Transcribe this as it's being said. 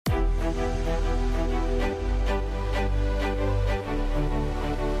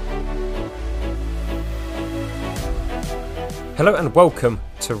Hello and welcome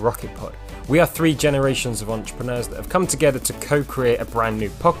to Rocket Pod. We are three generations of entrepreneurs that have come together to co-create a brand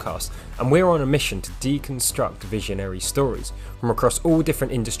new podcast, and we're on a mission to deconstruct visionary stories from across all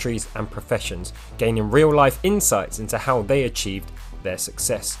different industries and professions, gaining real-life insights into how they achieved their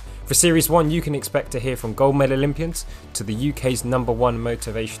success. For Series 1, you can expect to hear from gold medal Olympians to the UK's #1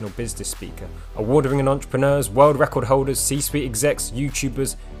 motivational business speaker, award-winning entrepreneurs, world record holders, C-suite execs,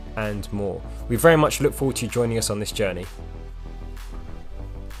 YouTubers, and more. We very much look forward to you joining us on this journey.